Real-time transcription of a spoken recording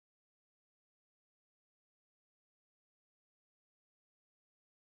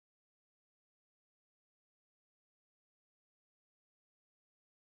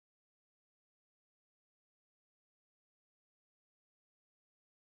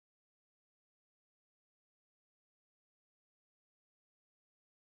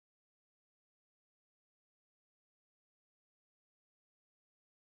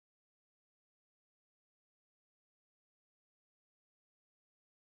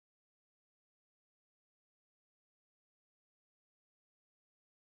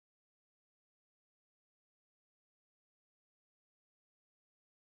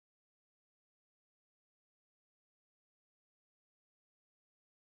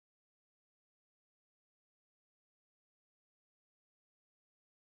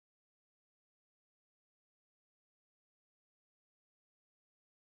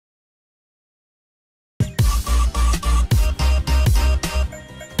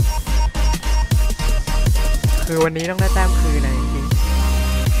คือวันนี้ต้องได้แต้มคืนนะจริง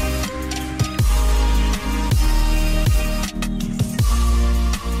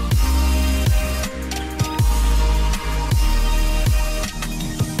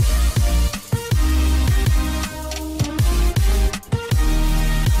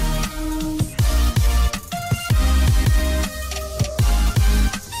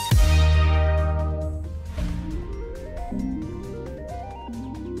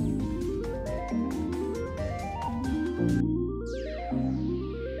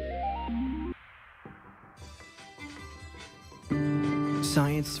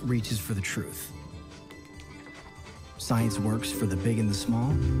Science reaches for the truth. Science works for the big and the small,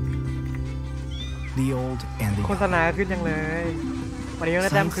 the old and the young. โฆษณาขึ้นยังเลยวันนี้ต้องไ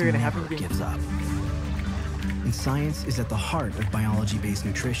ด้แต้มคืนนะครับจริง gives up. And science is at the heart of biology-based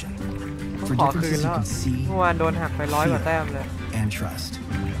nutrition. ๆ For ขอคืน differences แล้ you ว can see, เมื่อวานโดนหักไป100 กว่าแต้มเลย and trust.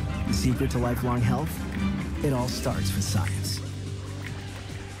 The secret to lifelong health? It all starts with science.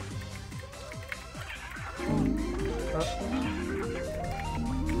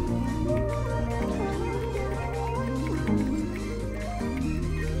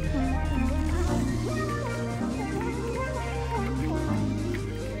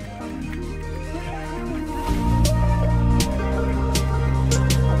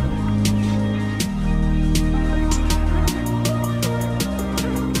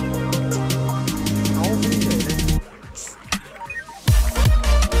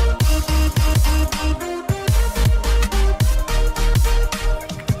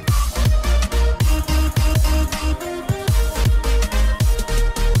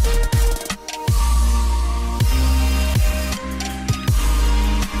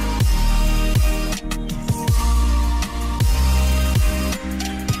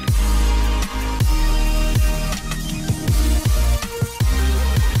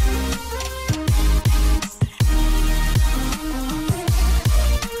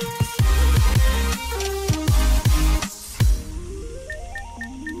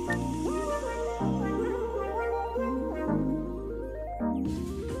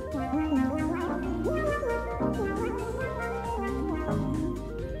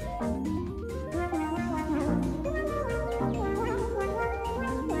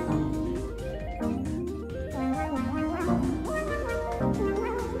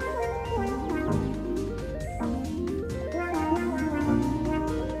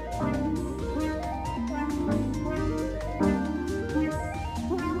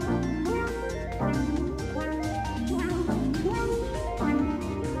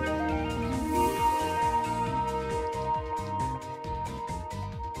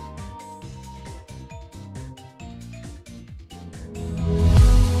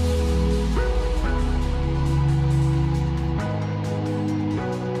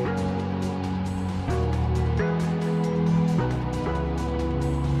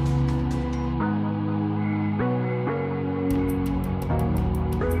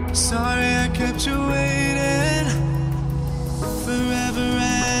 Sorry I kept you waiting forever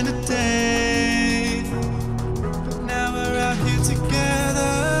and a day, but now we're out here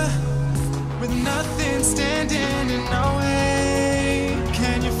together with nothing standing in our way.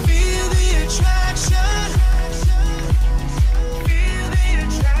 Can you feel the attraction? Feel the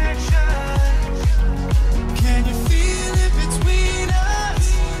attraction. Can you feel it between us?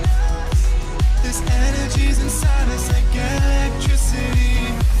 This energy's inside us like electricity.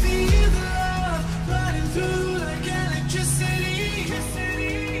 Feel the love running through like electricity.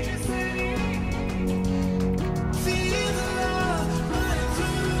 Feel the love running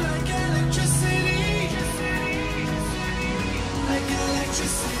through like electricity. Like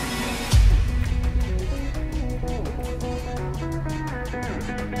electricity.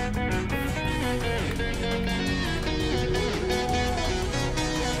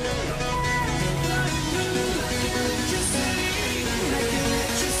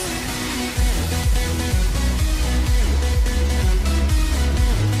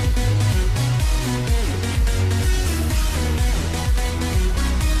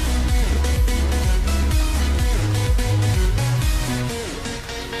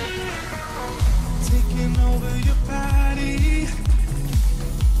 Taking over your body,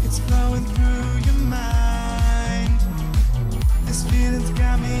 it's flowing through your mind. This feeling's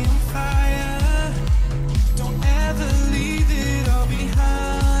got me on fire. Don't ever leave it all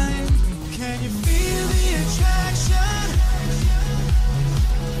behind. Can you feel the attraction?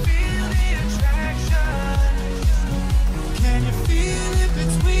 Feel the attraction. Can you feel it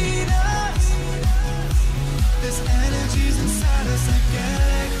between us? This energy's inside us like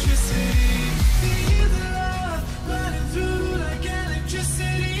electricity. Feel the love running through like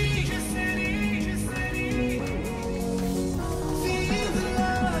electricity.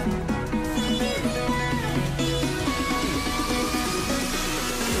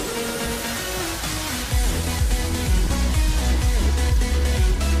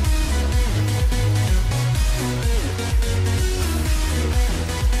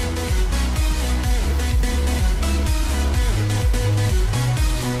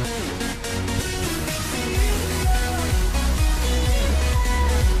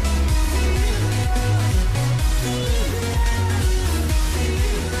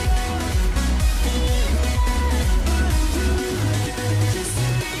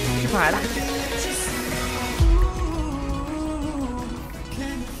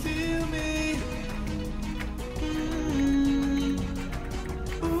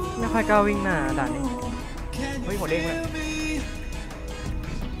 ค่อยกล้าวิ่งหน้าด่านนี้เฮ้ยหัวเด้งเลย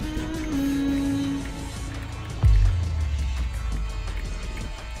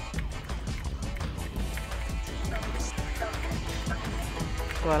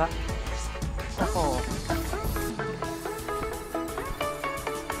ตัวละโอ้โห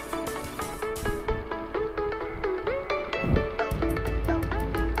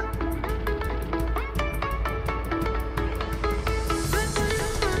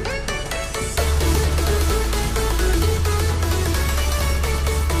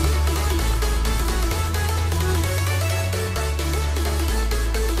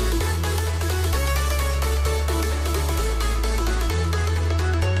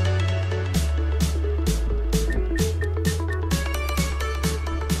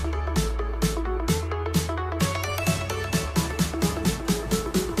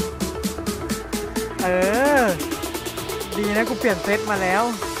ดีนะกูเปลี่ยนเซตมาแล้ว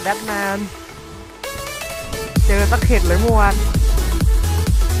แบทแมนเจอตะเข็ดเลยเมื่อวาน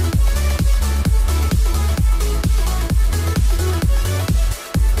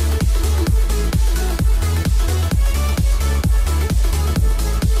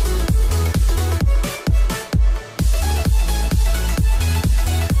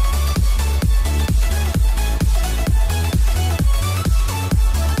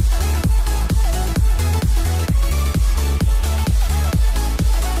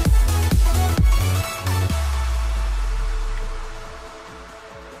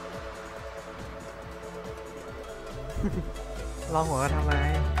ลองหัวกันทำไม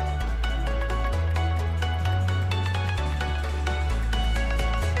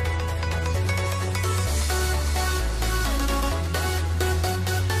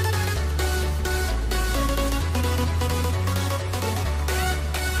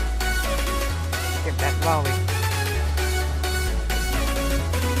เก็บแบตว่าวอีก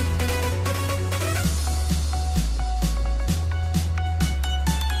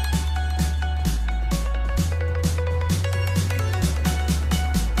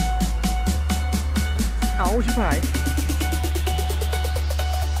เอาชิบหาย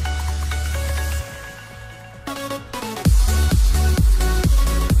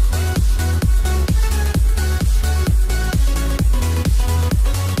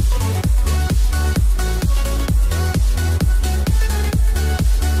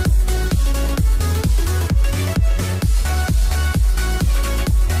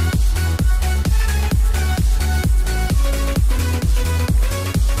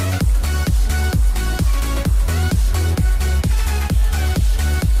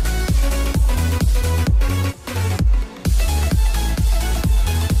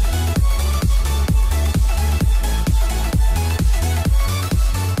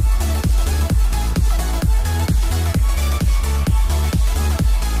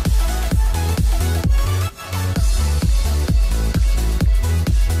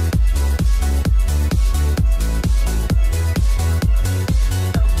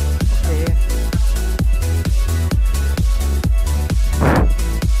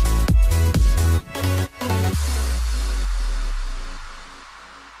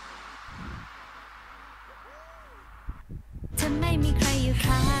ไม่มีใครอยู่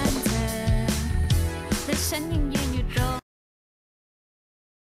ข้างเธอแต่ฉันยังยืนอยู่ตรง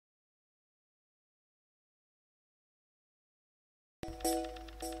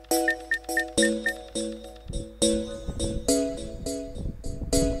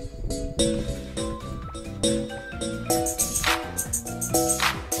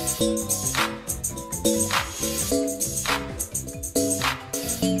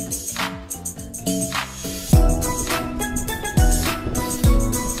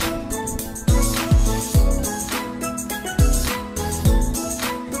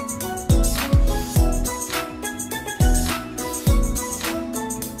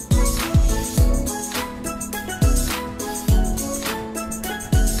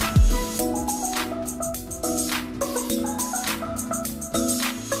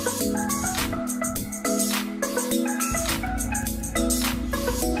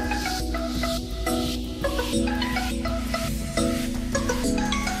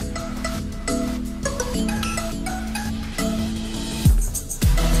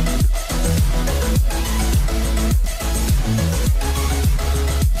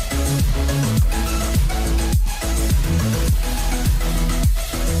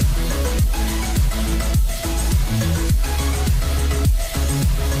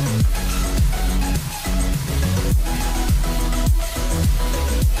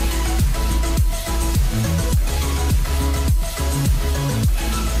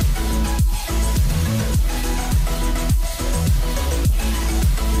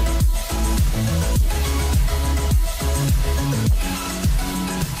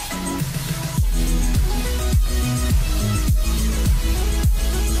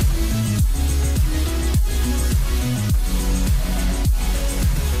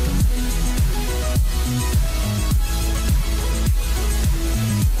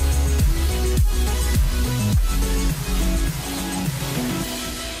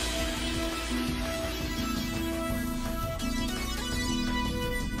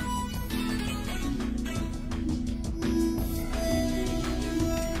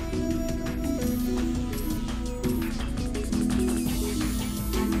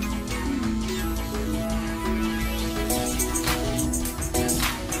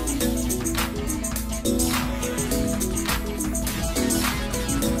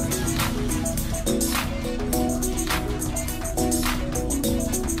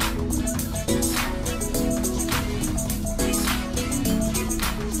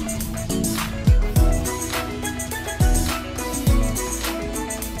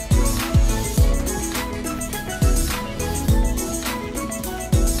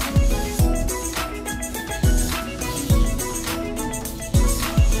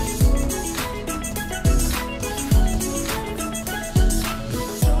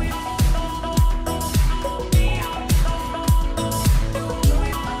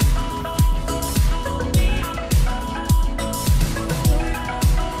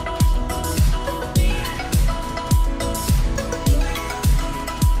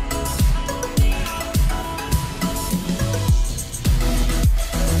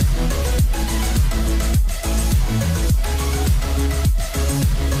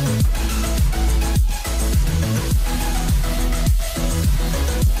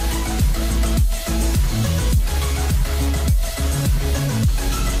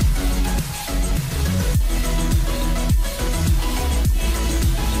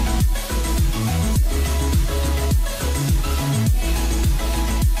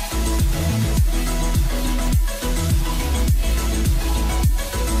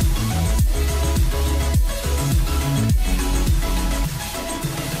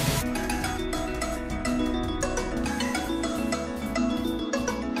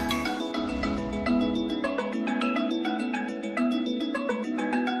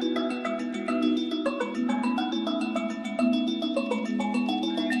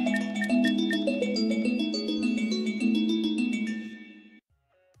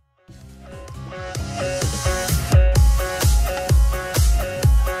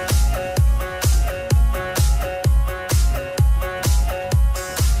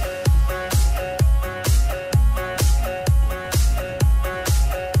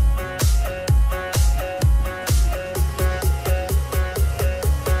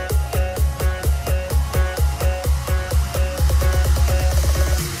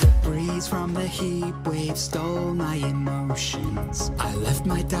night waves stole my emotions. I left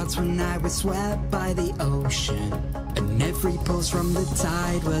my doubts when I was swept by the ocean, and every pulse from the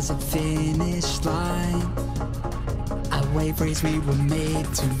tide was a finish line. A wave race we were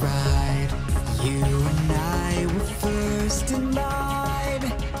made to ride. You and I were first in line,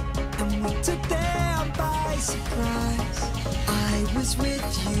 and we took them by surprise. I was with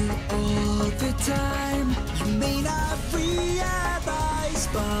you all the time. You may not realize,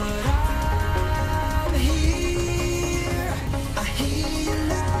 but I'm here. I hear you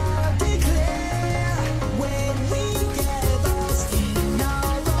loud and clear. When we get lost in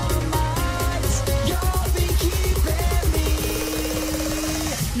our own minds, you'll be keeping me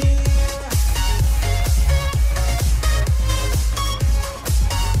near.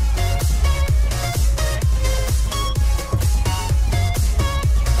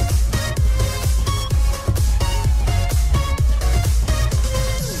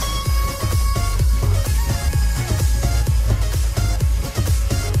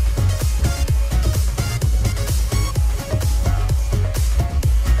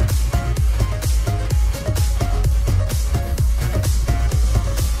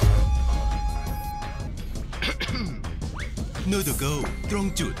โนโดโกตรง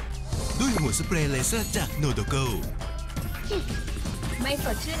จุดด้วยหัวสเปรย์เลเซอร์จากโนโดโก ไม่ส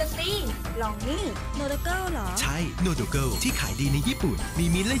ดชื่นละสิลองนี่โนโดโก้เหรอ ใช่โนโดโกที่ขายดีในญี่ปุ่นมี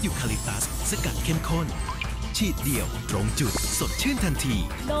มิ้นท์และยูคาลิปตัสสกัดเข้มข้นฉีดเดี่ยวตรงจุดสดชื่นทันที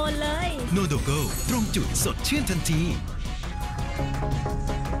โดนเลย โนโดโกตรงจุดสดชื่นทันที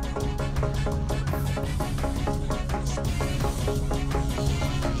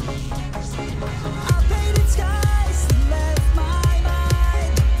I painted skies that left my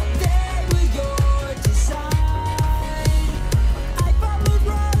mind. They were your design. I followed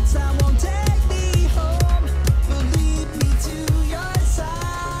roads that won't take me home, but lead me to your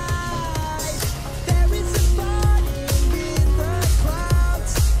side. There is a fire in the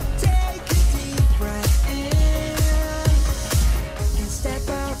clouds. Take a deep breath in and step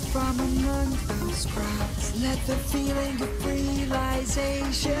out from among those crowds. Let the feeling of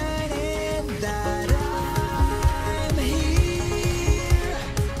realization in that I'm here.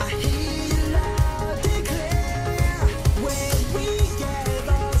 I hear you loud and clear. When we get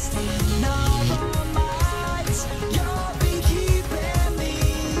lost in our own minds, you'll be keeping me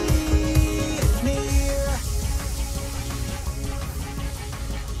near.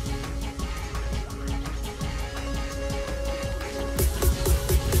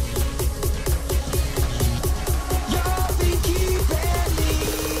 You'll be keeping me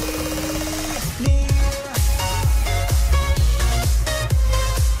near.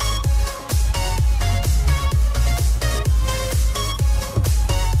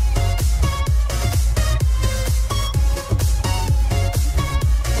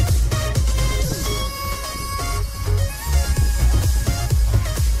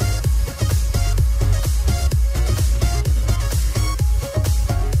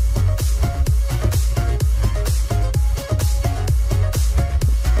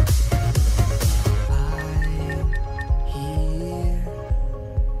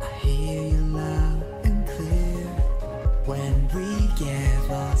 I hear you loud and clear. When we get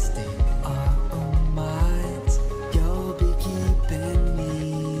lost in our own minds, you'll be keeping me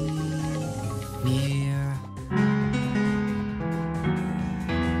near.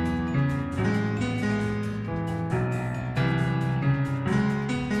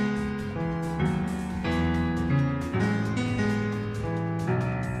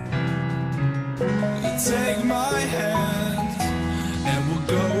 Take my hand and we'll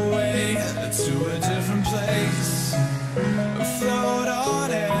go away to a different place. Float on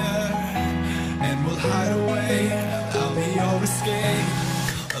air and we'll hide away. I'll be your escape.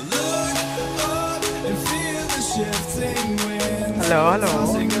 Look up and feel the shifting wind. ฮัลโหลฮัลโหล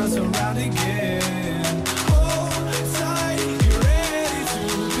Tossing us around again. Hold tight, you're ready to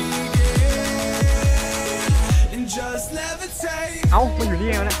begin. And just levitate. เอ้ามาอยู่นี่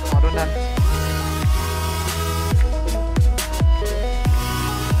เองวะเนี่ยอ๋อโดนดัน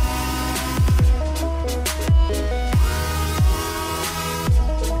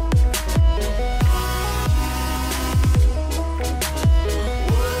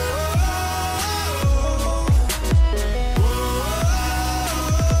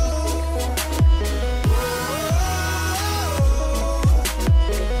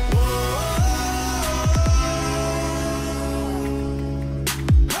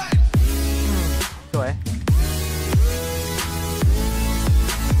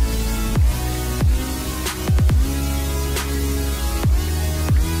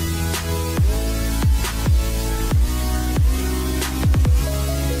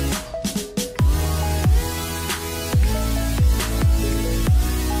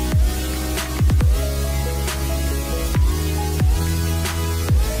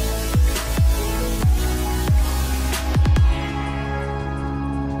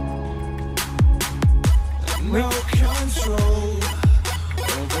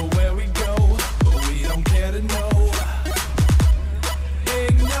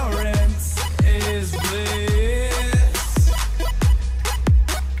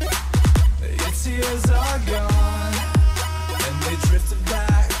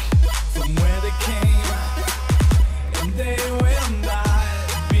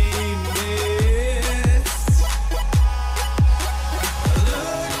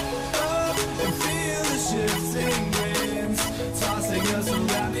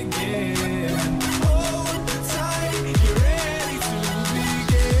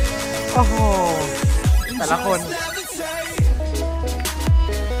โอ้โหแต่ละคน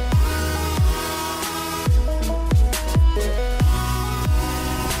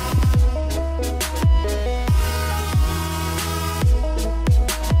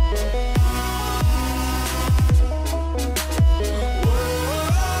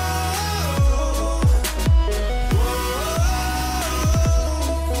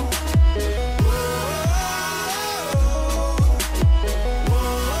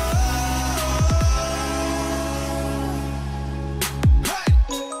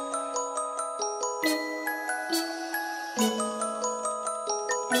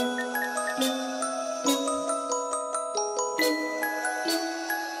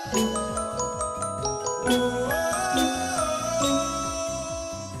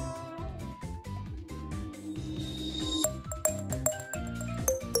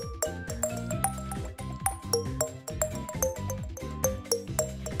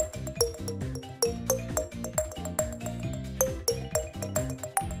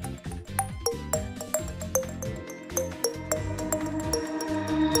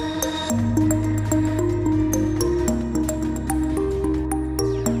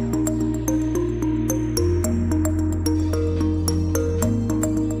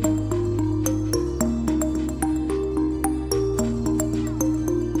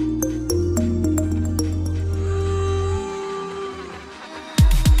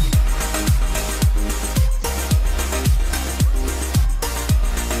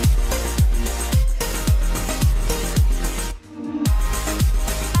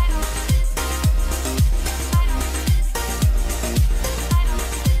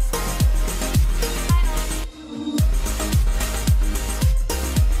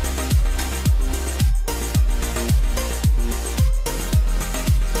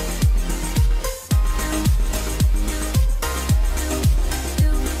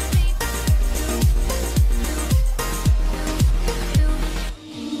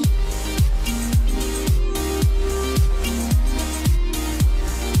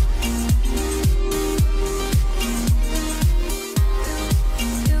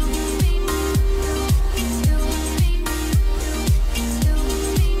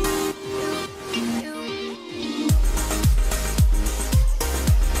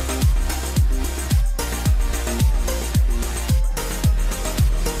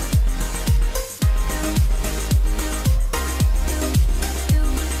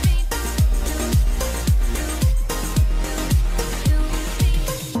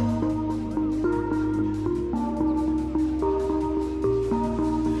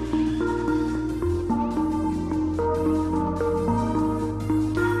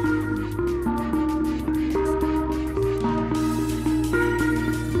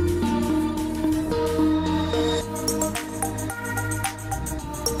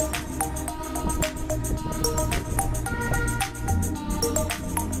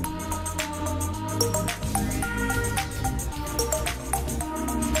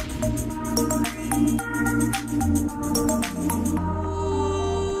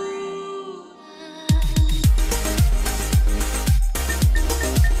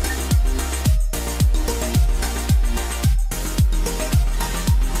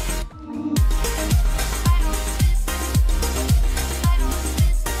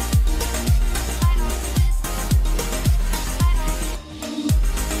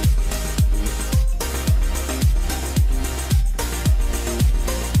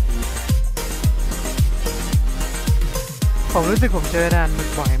ผมรู้สึกผมเจอด่านหมึก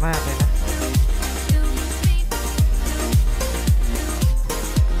บ่อยมากเลยนะ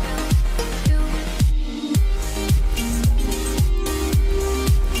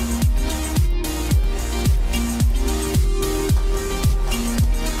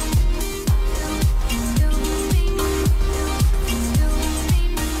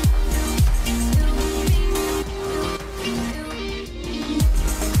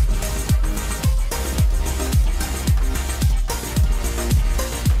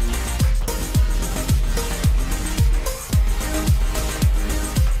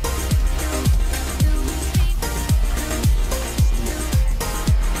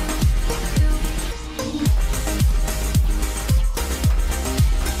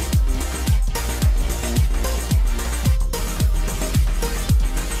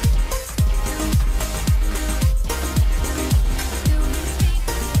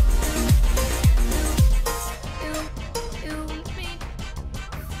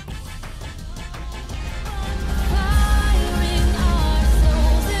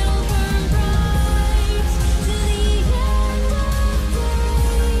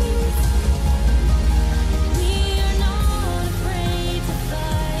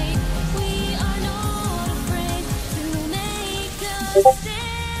โอ้โ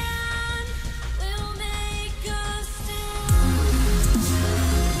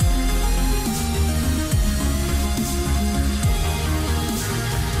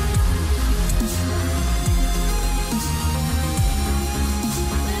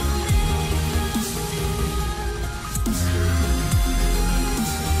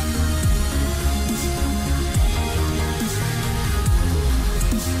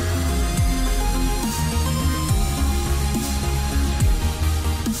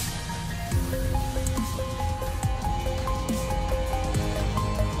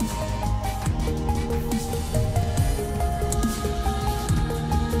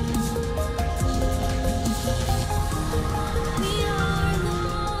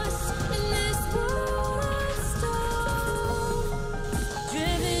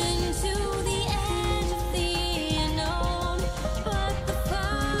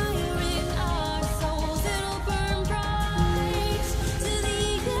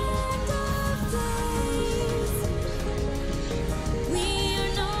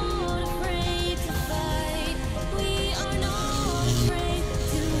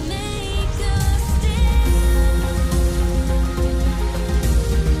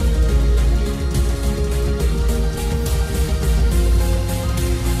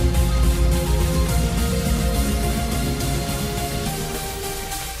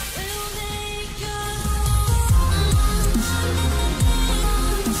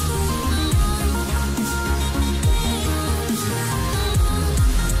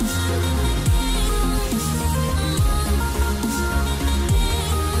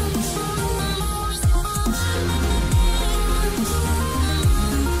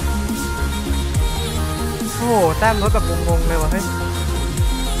หแต้มรถแบบงงๆเลยว่ะเฮ้ย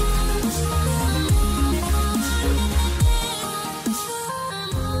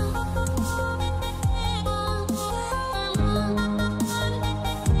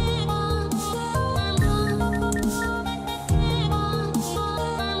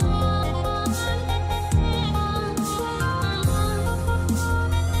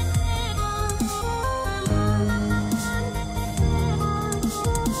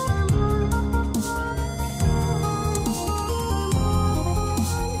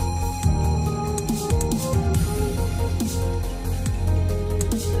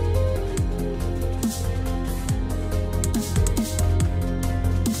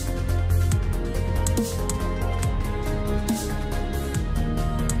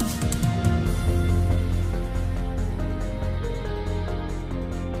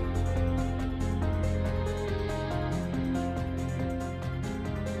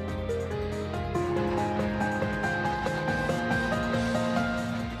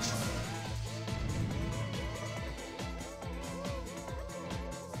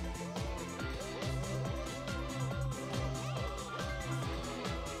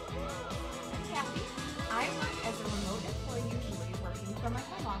I work as a remote employee, usually working from my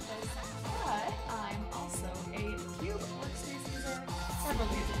home office, but I'm also a Cube workspace user several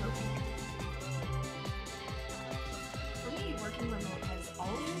days per week. For me, working remote has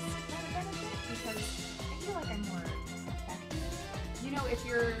always been a benefit because I feel like I'm more effective. You know, if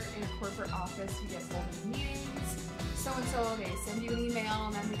you're in a corporate office, you get hold of meetings, so-and-so, they send you an email,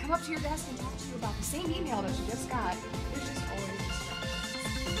 and then they come up to your desk and talk to you about the same email that you just got. There's just always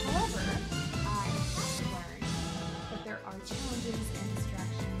distractions. However, there are challenges and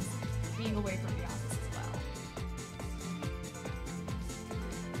distractions being away from the office as well.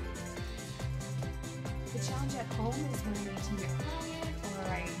 The challenge at home is when I need to meet a client or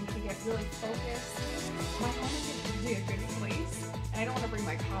I need to get really focused. My home isn't usually a good place, and I don't want to bring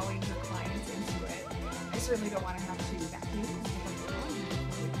my colleagues or clients into it. I certainly don't want to have to vacuum before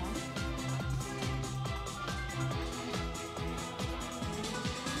you come.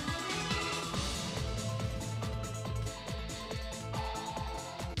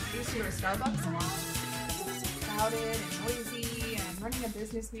 I used to go to Starbucks a lot. It was so crowded and noisy, and running a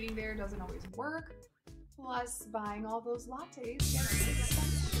business meeting there doesn't always work. Plus, buying all those lattes gets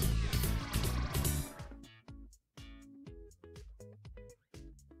expensive.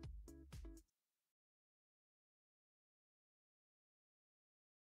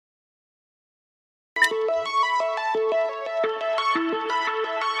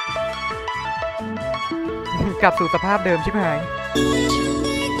กลับสู่สภาพเดิมชิบหาย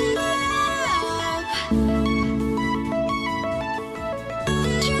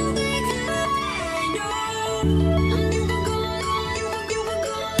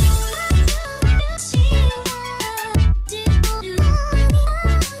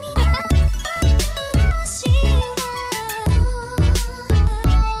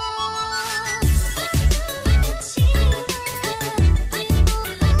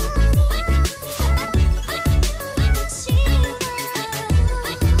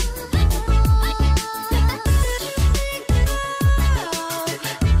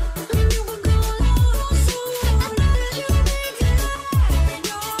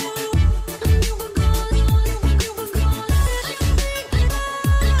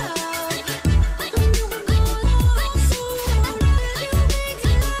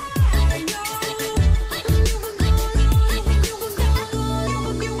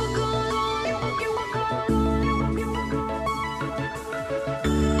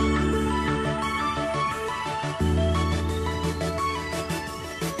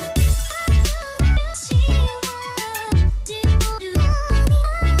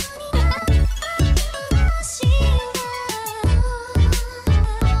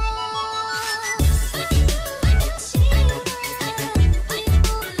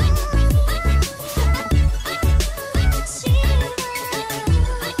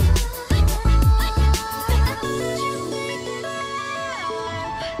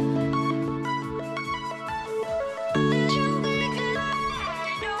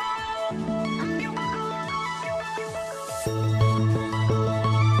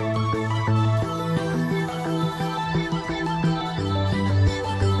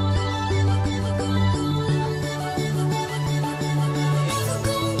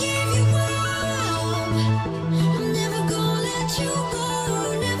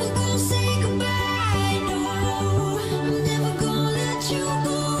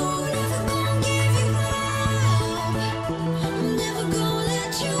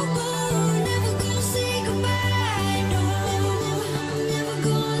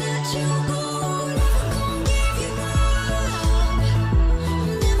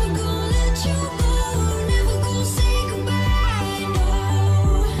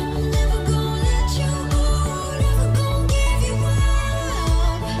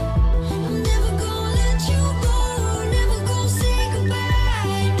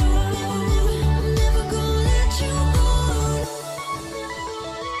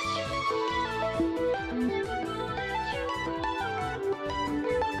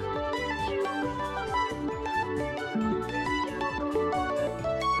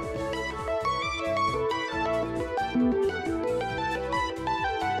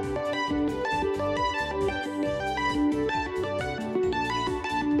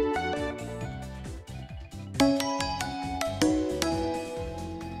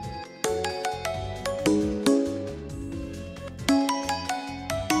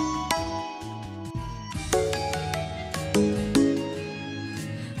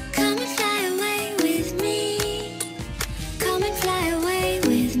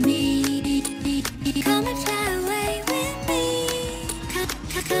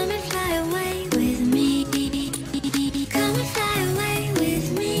Come and fly away with me. Come and fly away with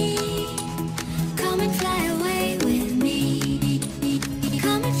me. Come and fly away with me.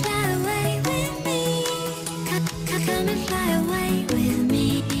 Come and fly away with me. Come and fly away with me.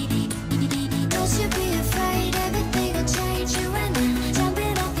 Don't you be afraid, everything will change. You and I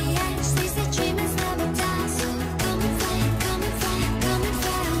jumping off the edge. They say dreamers never die, so come and fly, come and fly, come and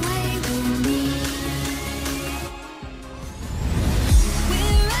fly away with me.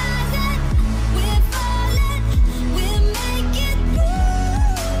 We're rising, we're falling, we're making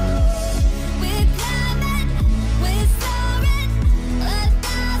moves. We're climbing, we're soaring,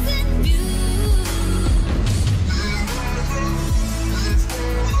 1,000 views.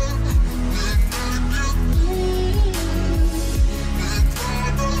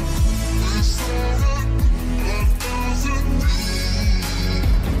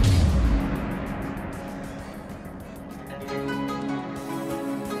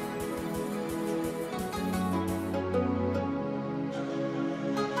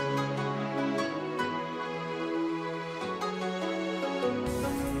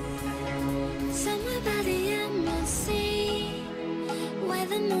 Somewhere by the emerald sea, where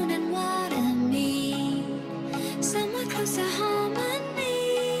the moon and water meet. Somewhere close to harmony,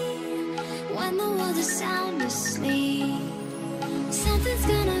 when the world is sound asleep. Something's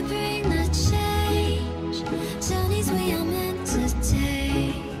gonna bring the change, journeys we are meant to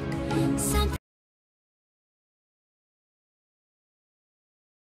take. Something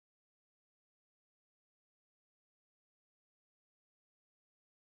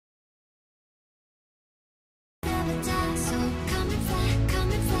never die, so come and fly,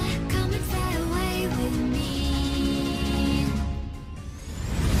 come and fly, come and fly away with me.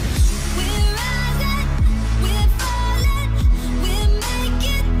 We're rising, we're falling, we're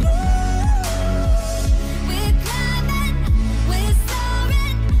making moves. We're climbing, we're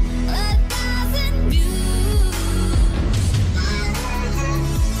soaring, 1,000 views.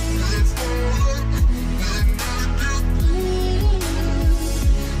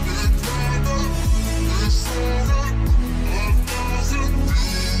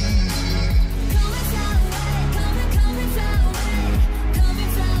 Come and fly away, come and fly away, come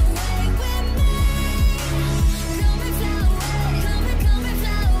and fly away with me. Come and fly away, come and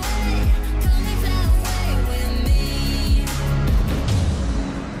fly away, come and fly away with me.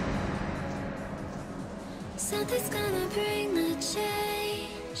 Something's gonna bring the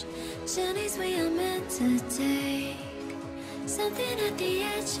change, journeys we are meant to take. Something at the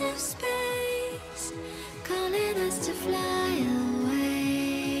edge of space, calling us to fly away.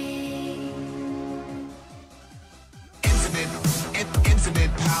 Infinite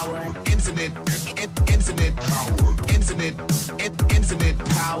power, infinite power, infinite power, infinite power, infinite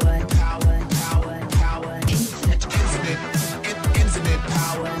power, infinite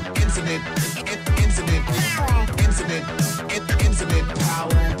power, infinite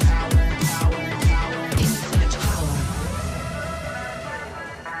power.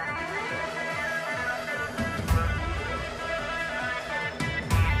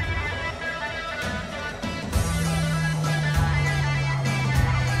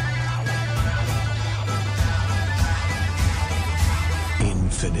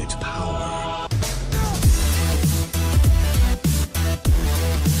 Infinite power.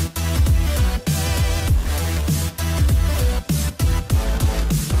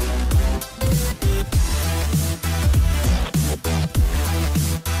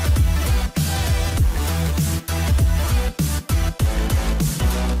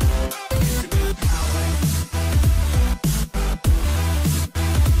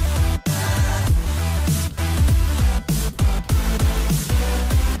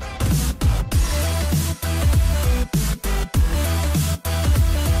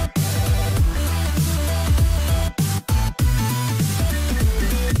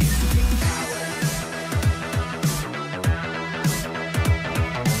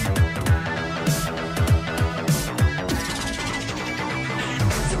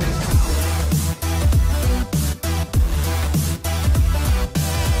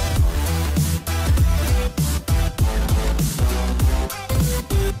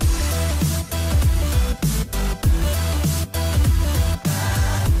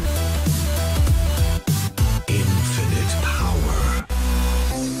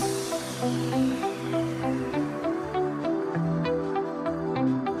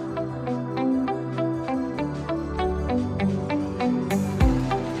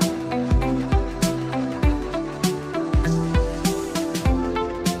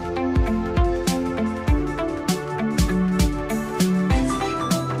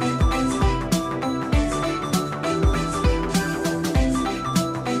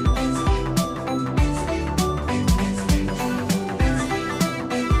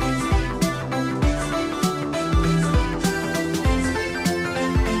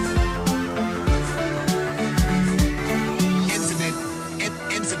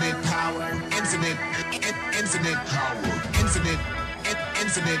 infinite power, infinite power,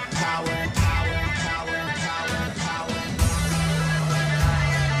 infinite power, power.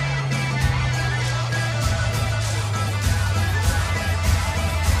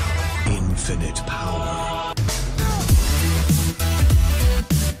 Infinite power.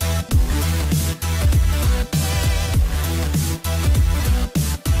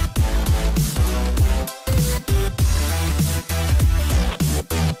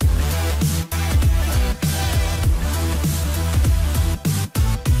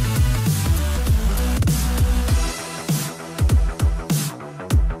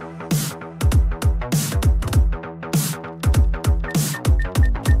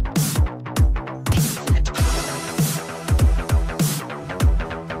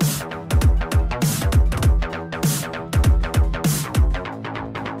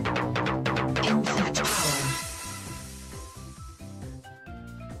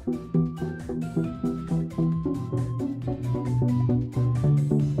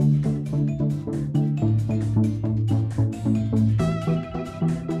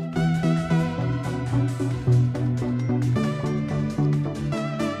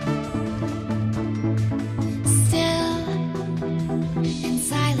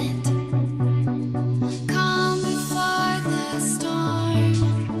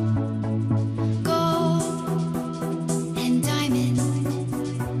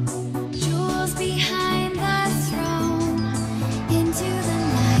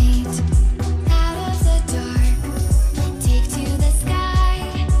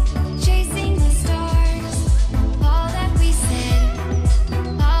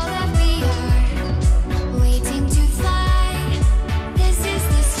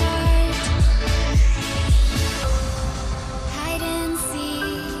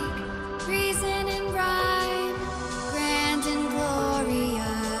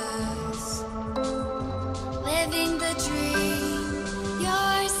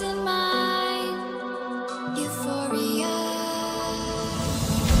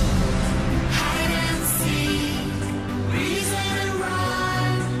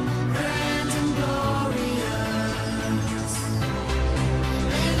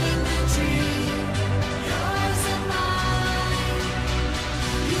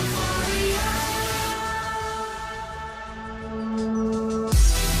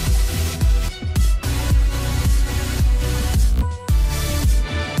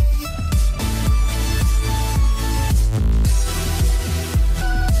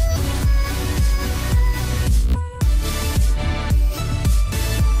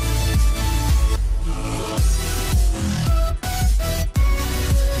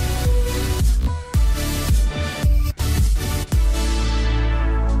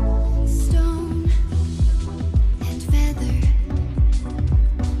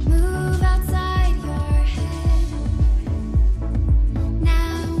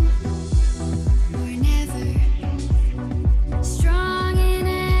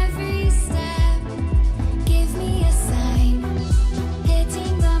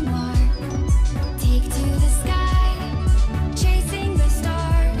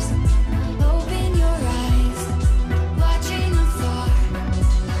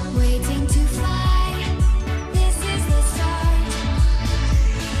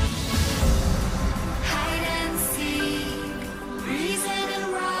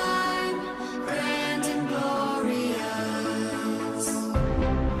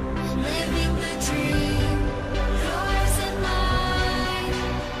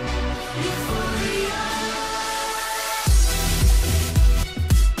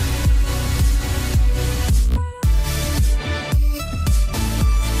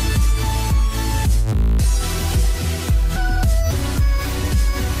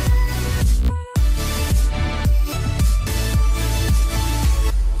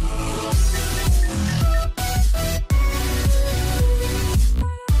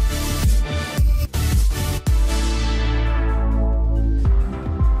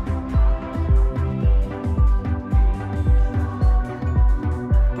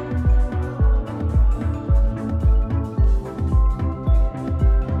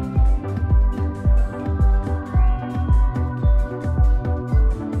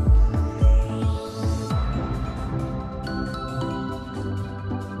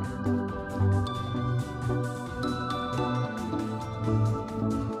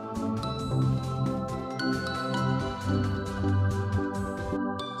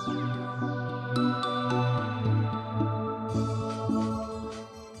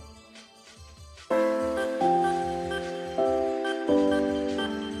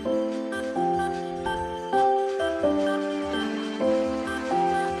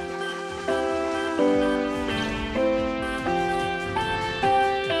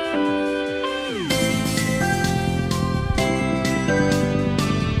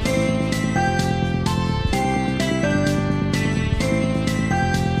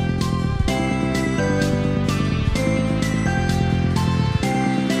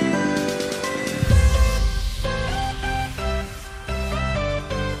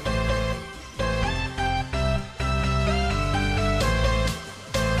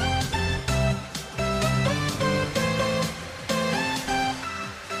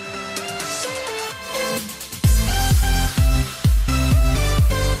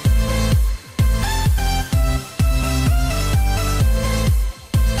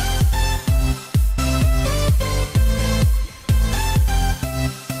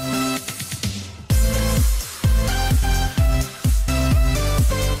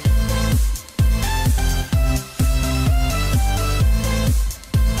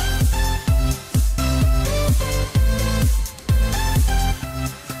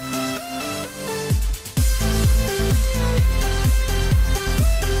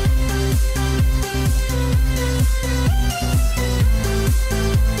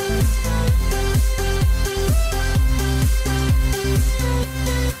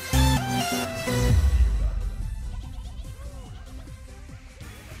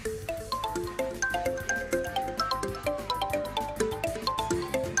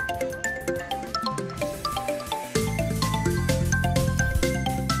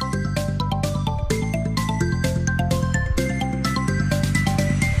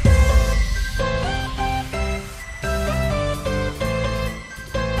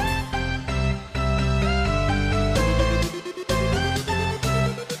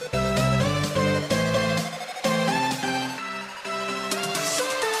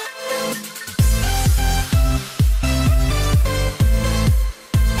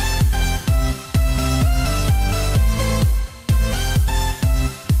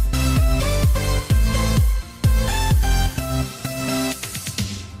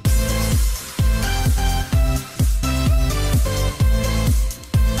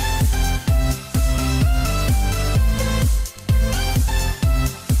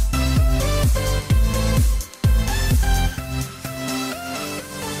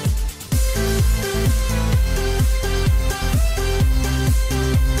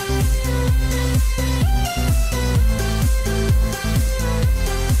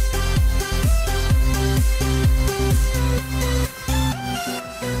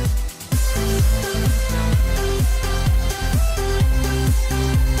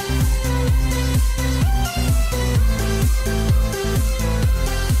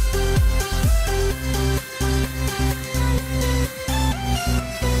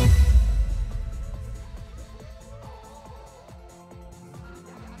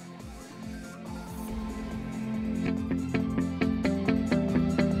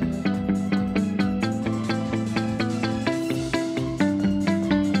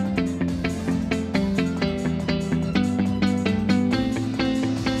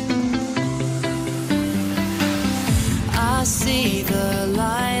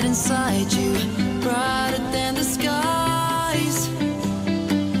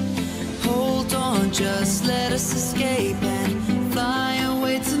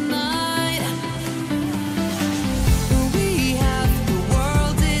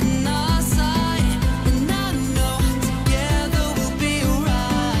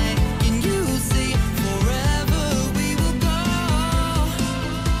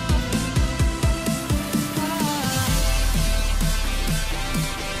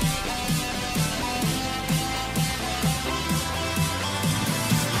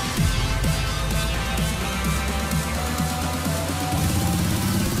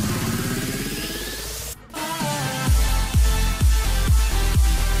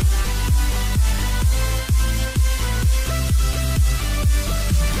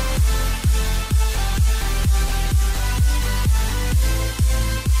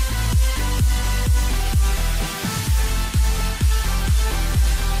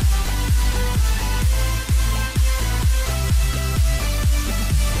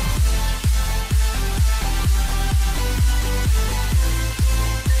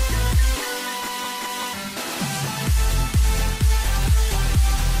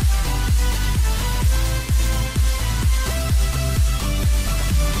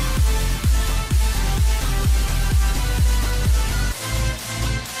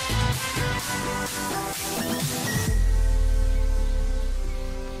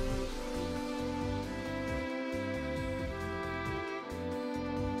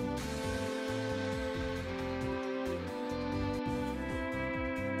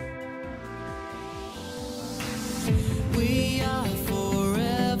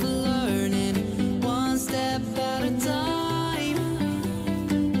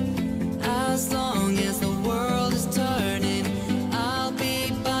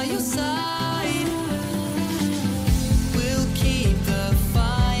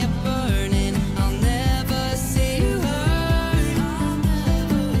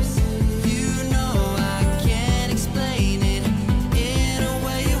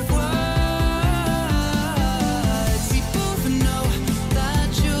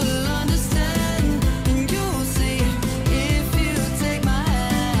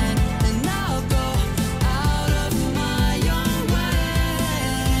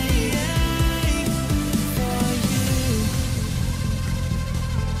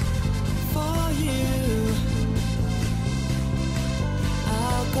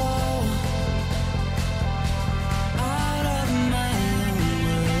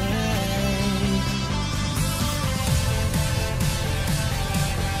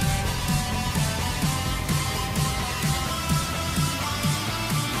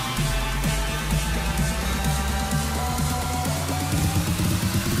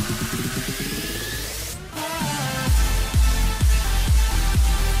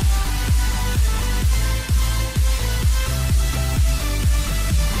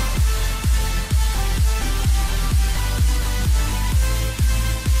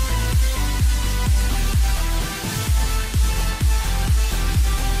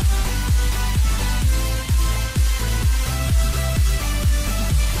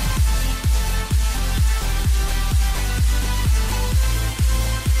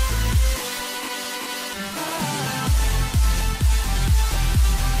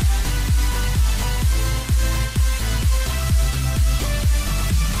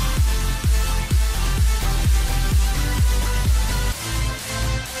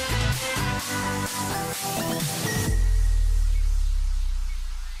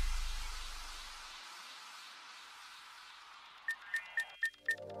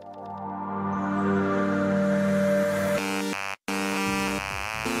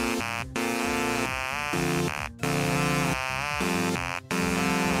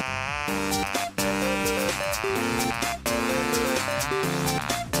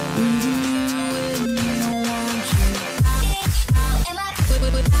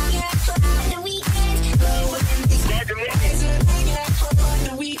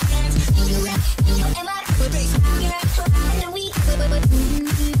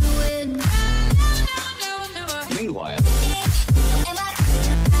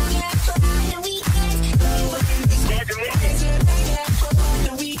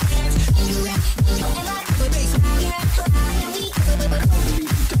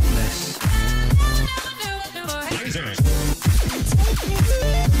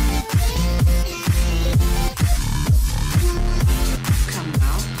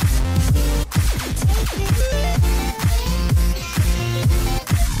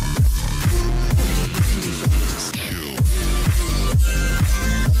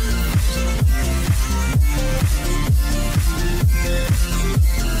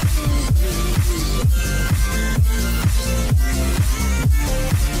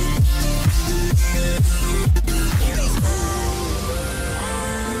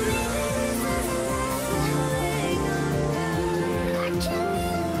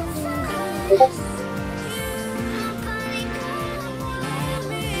 Let's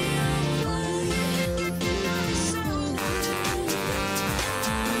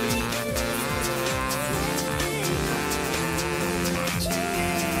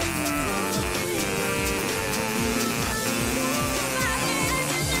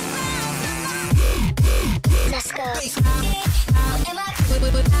go.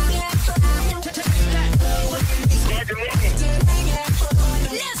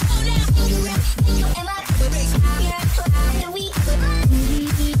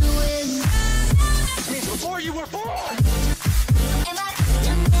 Before you were born!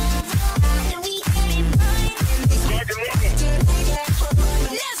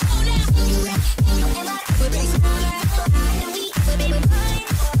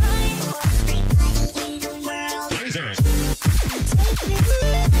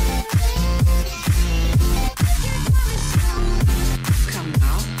 Come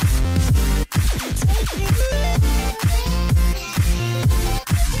now.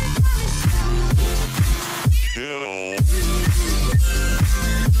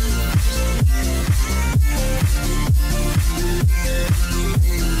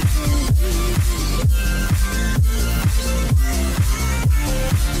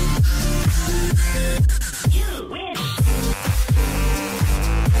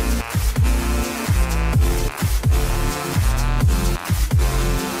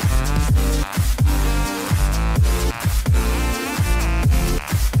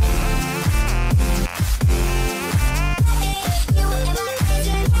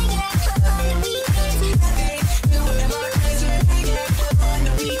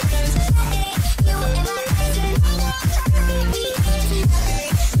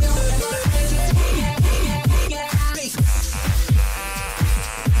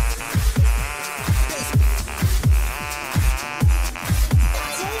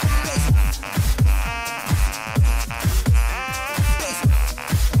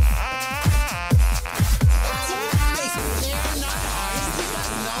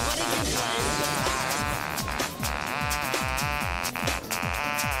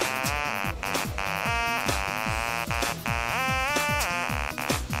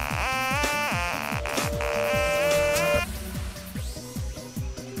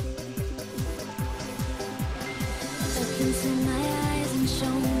 Look into my eyes and show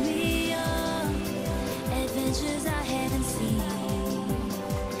me your adventures I haven't seen.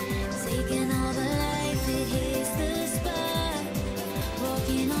 Taking all the life, it hits the spot.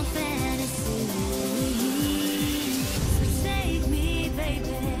 Walking on fantasy. So take me,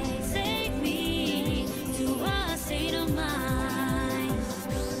 baby, take me to a state of mind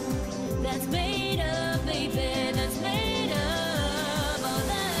that's made up, baby, that's made up all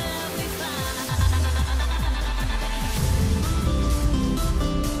that we find.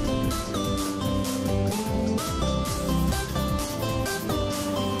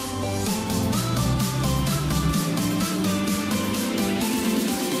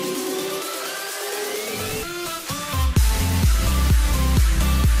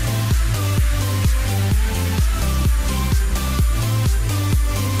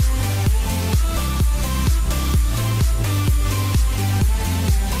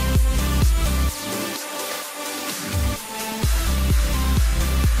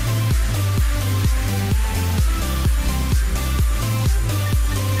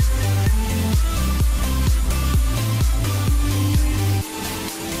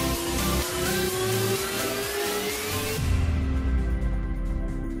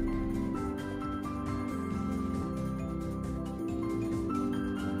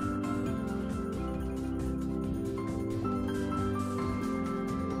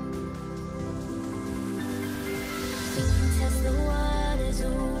 Test the waters,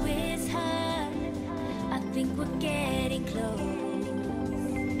 oh, it's hard. I think we're getting close.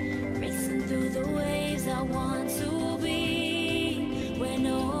 Racing through the waves, I want to be where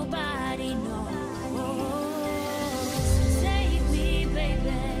nobody knows. Take me,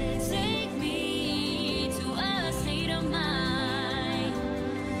 baby, take me to a state of mind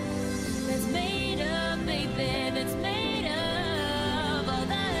that's made up, baby, that's made up all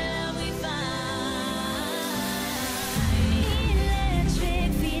that we find.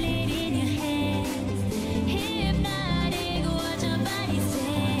 Electric, feel it in your hands. Hypnotic, watch your body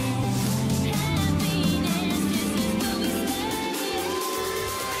say. Happiness, this is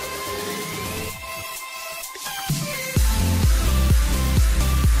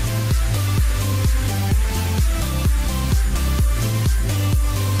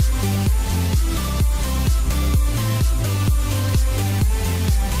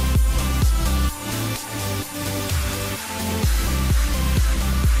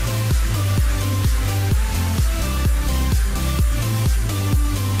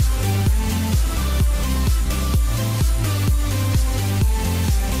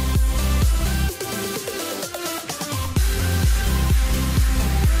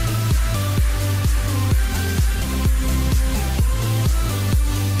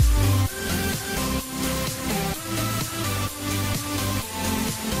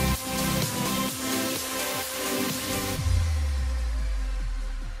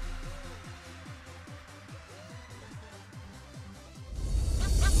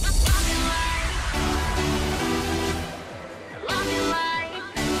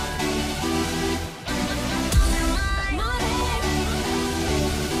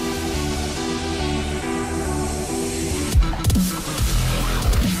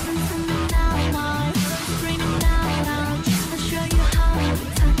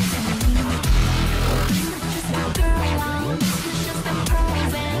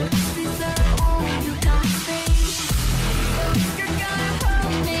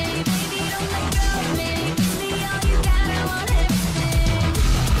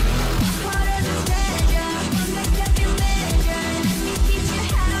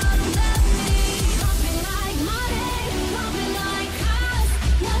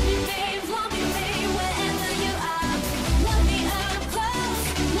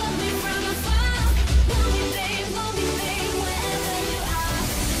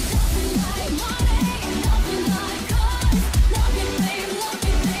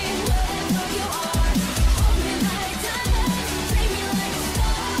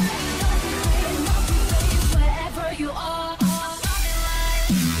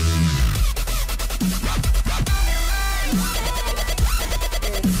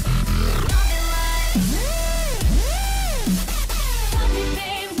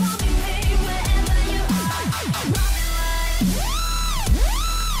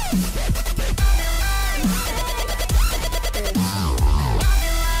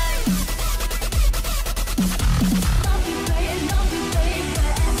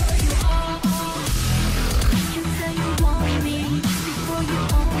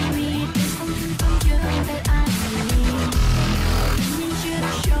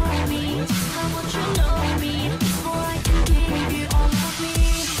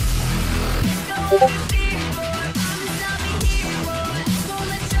Wherever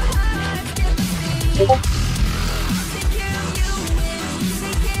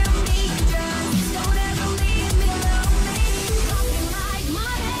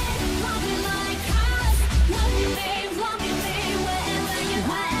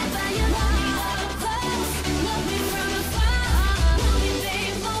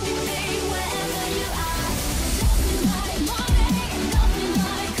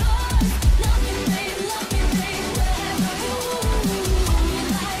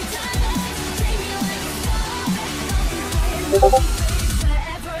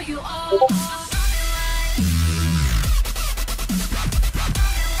you are.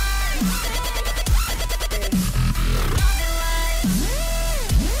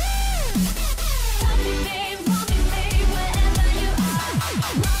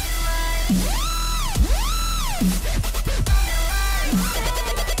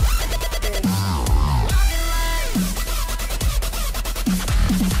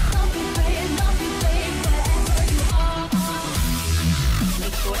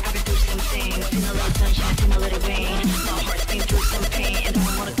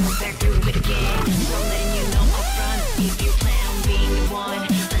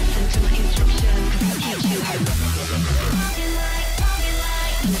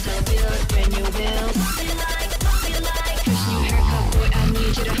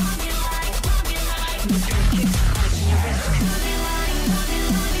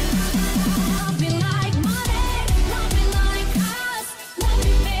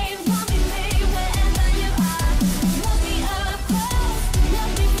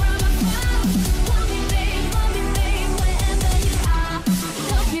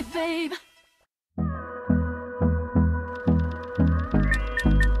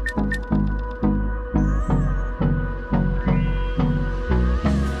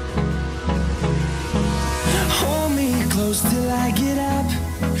 Till I get up,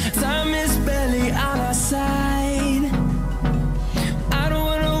 time is barely on our side. I don't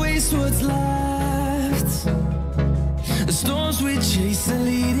wanna waste what's left. The storms we chase are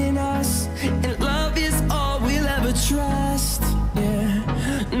leading us, and love is all we'll ever trust. Yeah,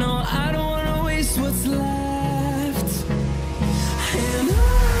 no, I don't wanna waste what's left. And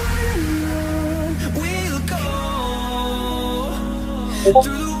on we'll go,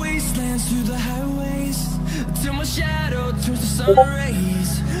 through the wastelands, through the highways, till my shadow turns to sun rays.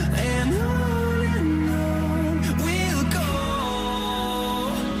 And on we'll go,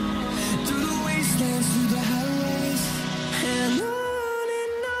 through the wastelands, through the highways. And on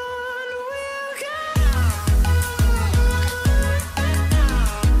we'll go.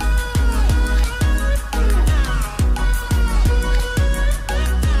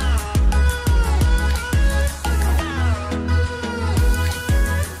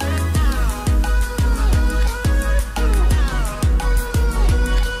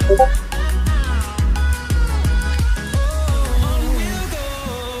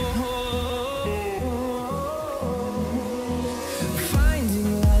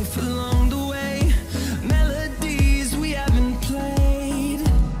 Finding life along the way, melodies we haven't played.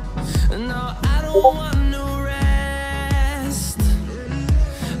 No, I don't want no rest.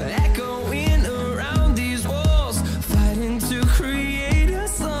 Echoing around these walls, fighting to create a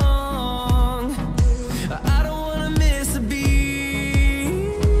song. I don't wanna miss a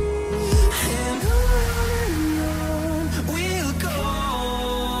beat. And on we'll go,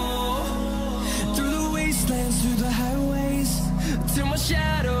 through the wastelands, through the highways, till my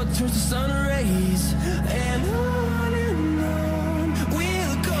shadow turns to sun rays. And on